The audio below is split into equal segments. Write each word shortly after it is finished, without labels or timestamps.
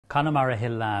Connemara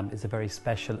Hill lamb is a very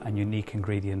special and unique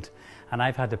ingredient, and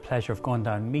I've had the pleasure of going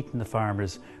down meeting the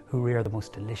farmers who rear the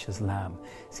most delicious lamb.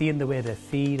 Seeing the way they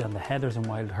feed on the heathers and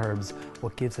wild herbs,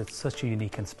 what gives it such a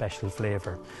unique and special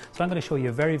flavour. So I'm going to show you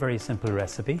a very simple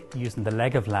recipe using the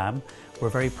leg of lamb. We're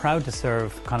very proud to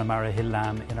serve Connemara Hill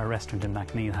lamb in our restaurant in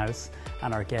Maclean House,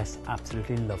 and our guests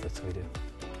absolutely love it, so we do.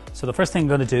 So the first thing I'm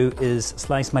going to do is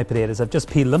slice my potatoes. I've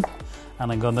just peeled them and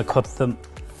I'm going to cut them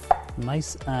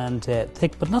nice and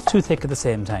thick, but not too thick at the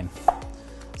same time.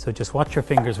 So just watch your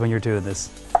fingers when you're doing this.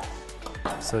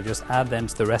 So just add them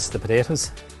to the rest of the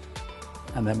potatoes,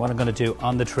 and then what I'm going to do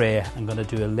on the tray, I'm going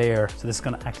to do a layer. So this is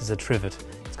going to act as a trivet.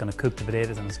 It's going to cook the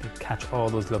potatoes and it's going to catch all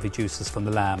those lovely juices from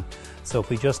the lamb. So if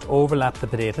we just overlap the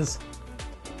potatoes,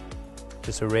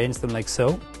 just arrange them like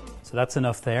so. So that's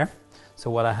enough there. So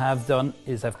what I have done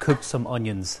is I've cooked some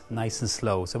onions nice and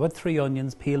slow. So about 3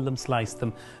 onions, peel them, slice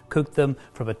them, cook them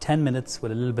for about 10 minutes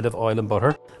with a little bit of oil and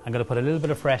butter. I'm going to put a little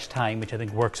bit of fresh thyme, which I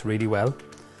think works really well.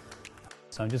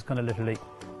 So I'm just going to literally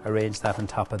arrange that on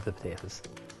top of the potatoes.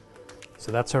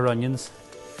 So that's our onions.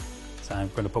 So I'm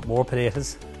going to put more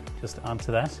potatoes just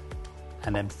onto that.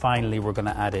 And then finally we're going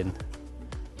to add in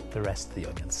the rest of the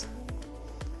onions.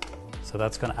 So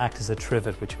that's going to act as a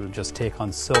trivet, which will just take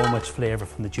on so much flavour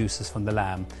from the juices from the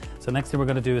lamb. So next thing we're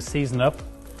going to do is season up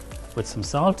with some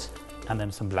salt and then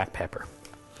some black pepper.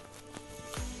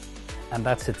 And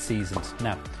that's it seasoned.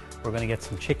 Now we're going to get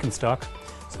some chicken stock.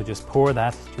 So just pour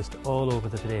that just all over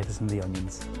the potatoes and the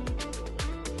onions.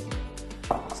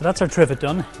 So that's our trivet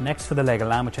done. Next for the leg of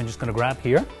lamb, which I'm just going to grab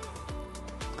here.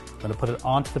 I'm going to put it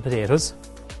onto the potatoes.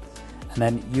 And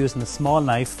then using a small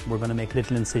knife, we're going to make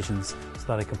little incisions so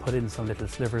that I can put in some little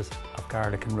slivers of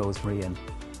garlic and rosemary in.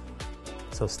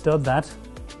 So stud that.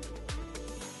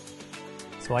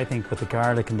 So I think with the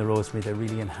garlic and the rosemary, they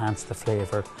really enhance the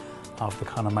flavour of the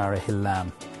Connemara Hill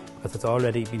lamb, because it's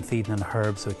already been feeding on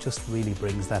herbs, so it just really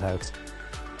brings that out.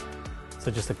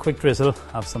 So just a quick drizzle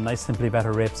of some nice Simply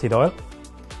Better rapeseed oil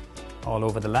all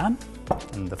over the lamb.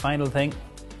 And the final thing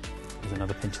is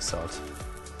another pinch of salt.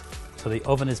 So the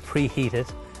oven is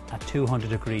preheated at 200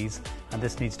 degrees, and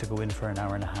this needs to go in for an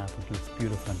hour and a half until it's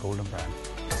beautiful and golden brown.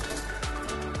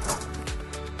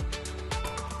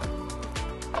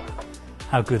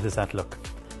 How good does that look?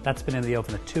 That's been in the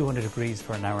oven at 200 degrees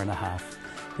for an hour and a half.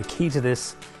 The key to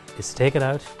this is to take it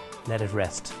out, let it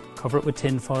rest. Cover it with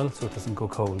tin foil so it doesn't go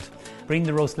cold. Bring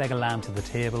the roast leg of lamb to the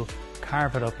table,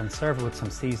 carve it up and serve it with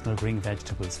some seasonal green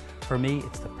vegetables. For me,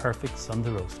 it's the perfect Sunday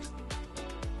roast.